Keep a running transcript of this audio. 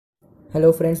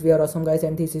Hello friends, we are Awsm Guyz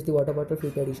and this is the water bottle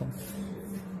flip edition.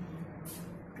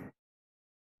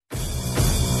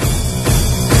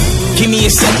 Give me a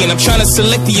second, I'm trying to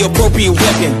select the appropriate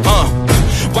weapon.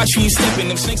 Watch when you stepping,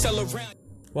 them snakes all around.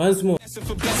 Once more.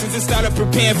 For blessings and started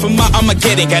preparing for my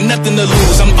Armageddon. Got nothing to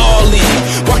lose, I'm all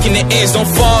in. Walking the edge, don't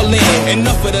fall in.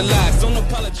 Enough of the lies, don't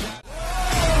apologize.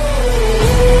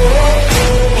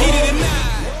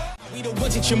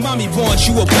 What your mommy wants,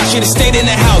 you a bitch, should've stayed in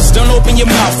the house. Don't open your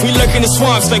mouth, we lurk in the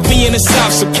swamps like we in the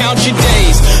south. So count your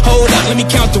days, hold up, let me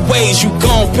count the ways you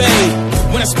gon' pay.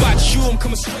 When I spot you, I'm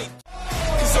coming straight,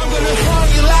 cause I'm gonna hold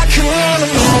you like an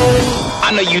animal.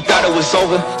 I know you thought it was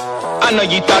over, I know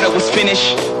you thought it was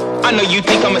finished. I know you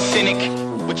think I'm a cynic,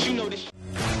 but you know this.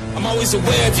 I'm always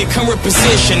aware of your current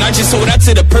position, I just hold out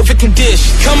to the perfect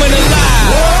condition. Coming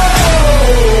alive,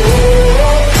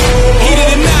 heat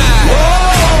of the night.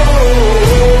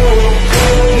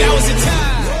 Now is the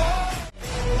time,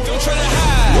 don't try to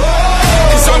hide,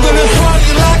 cause I'm gonna hold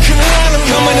you like an animal.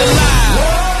 Coming alive,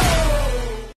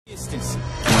 distance,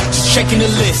 just checking the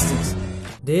listings.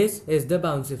 This is the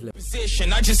bouncy flip.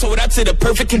 Position, I just hold out to the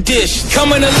perfect condition.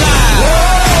 Coming alive,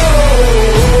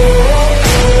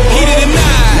 heat of the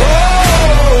night.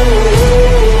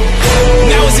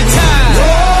 Now is the time,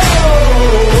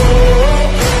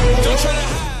 don't try to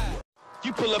hide.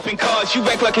 You pull up in cars, you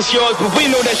act like it's yours, but we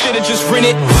know that shit'll just rent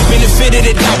it. Benefited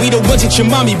it now, we the ones that your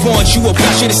mommy wants. You a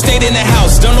bitch, should've stayed in the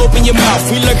house. Don't open your mouth,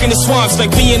 we lurk in the swamps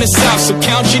like we in the south. So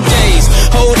count your days,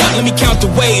 hold up, let me count the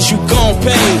ways you gon'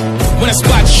 pay. When I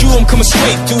spot you, I'm coming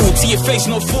straight through to your face,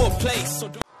 no foreplay. So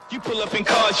you pull up in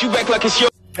cars, you act like it's yours.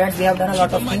 Friends, we have done a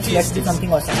lot of things. Let's do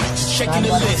something awesome. Just checking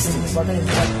the listings.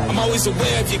 I'm always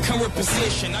aware of your current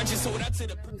position. I just hold out to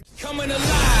the coming alive.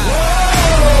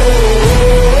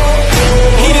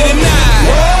 Heat of the night.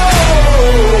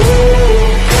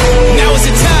 Now is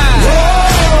the time.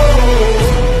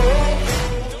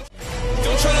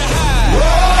 Don't try to hide,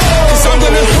 cause I'm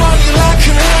gonna hold you like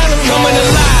an animal. Coming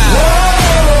alive.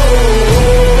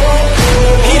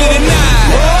 Heat of the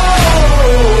night.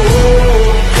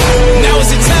 Now is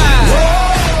the time.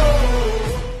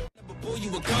 Boy, you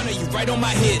a gunner, you right on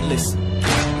my hit list.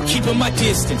 Keeping my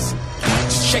distance,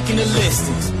 just checking the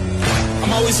listings.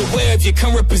 I'm always aware of your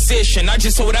current position, I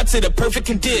just hold out to the perfect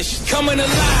condition. Coming alive,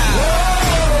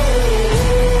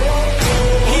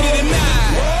 heat of the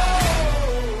night.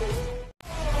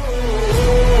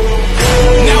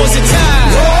 Now is the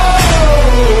time,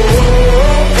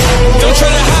 don't try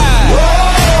to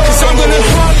hide, cause I'm gonna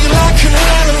hold you like an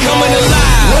animal. Coming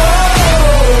alive,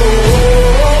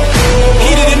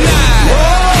 heat of the night.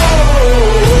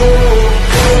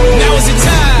 Now is the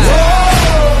time.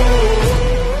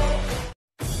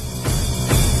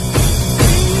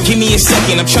 Give me a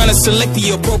second, I'm trying to select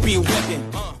the appropriate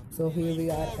weapon. So here we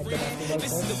are at the basketball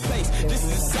This is court. the place, this is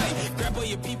the site. Grab all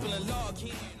your people and log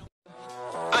in.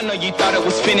 I know you thought it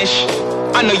was finished,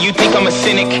 I know you think I'm a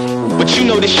cynic, but you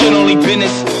know this shit only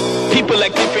business. People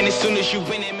act different as soon as you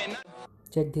win it, man.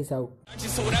 Check this out. I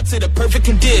just hold out to the perfect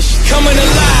condition. Coming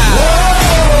alive,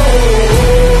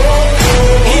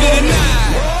 heat of the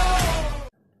night.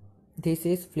 This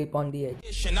is flip on the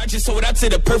edge. I just hold out to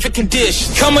the perfect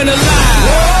condition. Coming alive,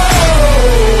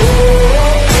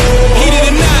 heat of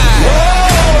the night.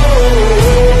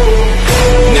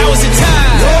 Now is the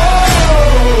time.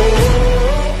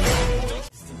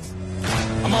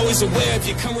 I'm always aware of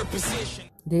your current position.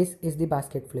 This is the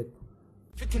basket flip.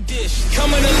 Condition.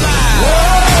 Coming alive,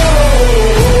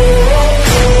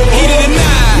 heat of the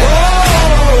night.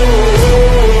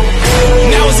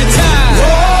 Now is the time.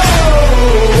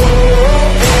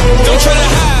 Don't try to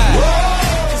hide,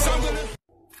 cause I'm gonna.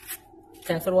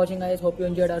 Thanks for watching guys, hope you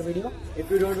enjoyed our video. If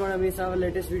you don't want to miss our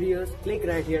latest videos, click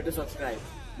right here to subscribe.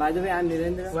 By the way, I'm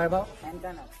Nirendra. Vaibhav.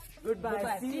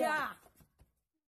 Goodbye. See ya.